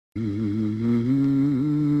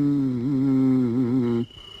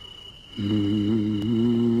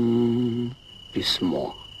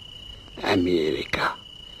Письмо. Америка.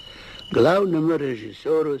 Главному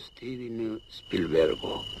режиссеру Стивену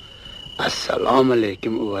Спилбергу. Ассаламу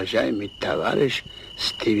алейкум, уважаемый товарищ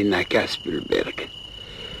Стивен Ака Спилберг.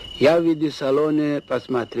 Я в видеосалоне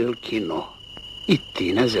посмотрел кино.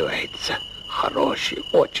 «Идти» называется. Хороший,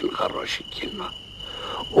 очень хороший кино.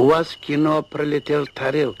 У вас в кино пролетел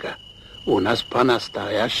тарелка. У нас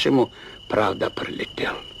по-настоящему, правда,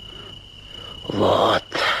 пролетел. Вот,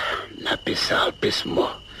 написал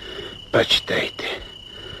письмо. Почитайте.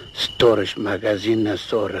 Сторож магазина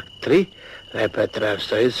 43,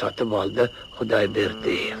 репетиции сотып алды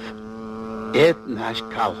Худайбердиев. Это наш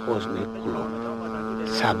колхозный клуб.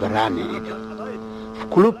 Собрание идет. В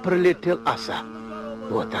клуб прилетел оса.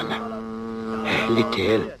 Вот она.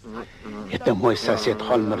 Летел. Это мой сосед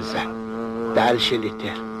Холмырза. Дальше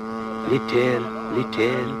летел. Летел.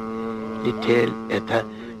 Это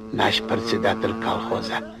наш председатель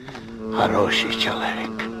колхоза. Хороший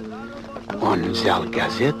человек. Он взял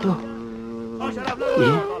газету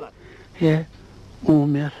и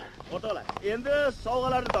умер.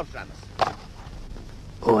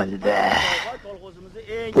 O'ldi.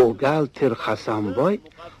 Бухгалтер Хасанбой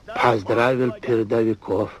поздравил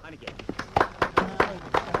передовиков.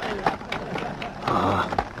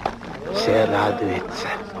 Все радуются.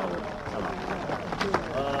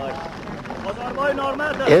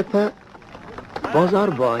 Это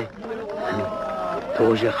Базарбой.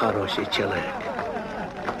 Тоже хороший человек.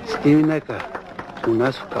 Стивен Ака, у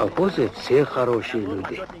нас в колхозе все хорошие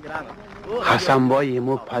люди. Хасанбой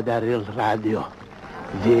ему подарил радио.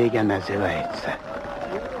 Вега называется.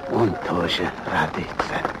 Он тоже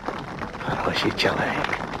радуется. Хороший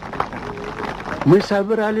человек. Мы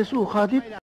собирались уходить.